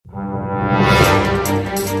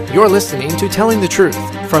You're listening to Telling the Truth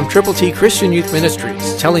from Triple T Christian Youth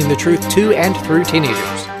Ministries, telling the truth to and through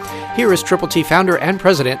teenagers. Here is Triple T founder and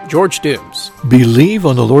president, George Dooms. Believe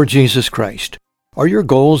on the Lord Jesus Christ. Are your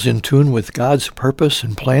goals in tune with God's purpose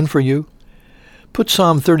and plan for you? Put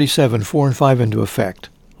Psalm 37, 4 and 5 into effect.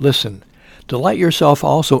 Listen. Delight yourself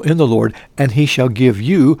also in the Lord, and he shall give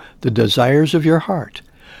you the desires of your heart.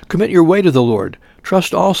 Commit your way to the Lord.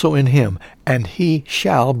 Trust also in him, and he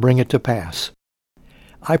shall bring it to pass.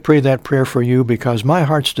 I pray that prayer for you because my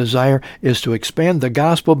heart's desire is to expand the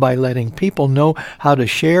gospel by letting people know how to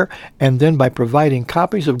share, and then by providing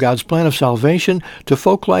copies of God's plan of salvation to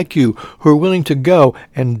folk like you who are willing to go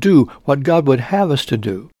and do what God would have us to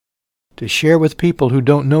do. To share with people who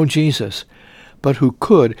don't know Jesus, but who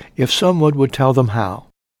could if someone would tell them how.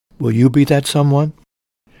 Will you be that someone?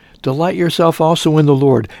 Delight yourself also in the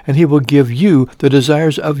Lord, and he will give you the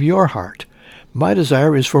desires of your heart. My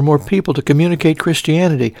desire is for more people to communicate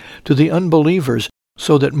Christianity to the unbelievers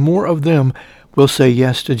so that more of them will say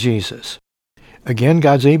yes to Jesus. Again,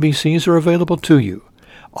 God's ABCs are available to you.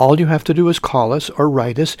 All you have to do is call us or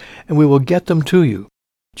write us, and we will get them to you.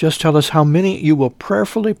 Just tell us how many you will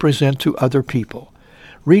prayerfully present to other people.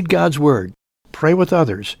 Read God's Word, pray with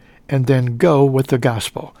others, and then go with the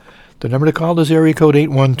gospel. The number to call is area code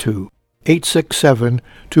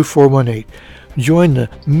 812-867-2418. Join the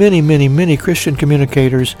many, many, many Christian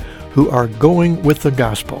communicators who are going with the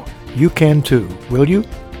gospel. You can too, will you?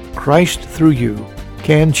 Christ through you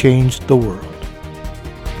can change the world.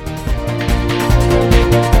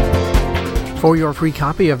 For your free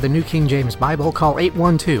copy of the New King James Bible, call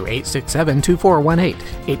 812-867-2418,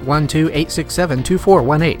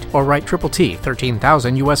 812-867-2418, or write Triple T,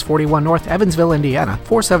 13,000 U.S. 41 North, Evansville, Indiana,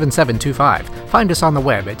 47725. Find us on the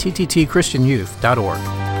web at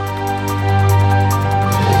tttchristianyouth.org.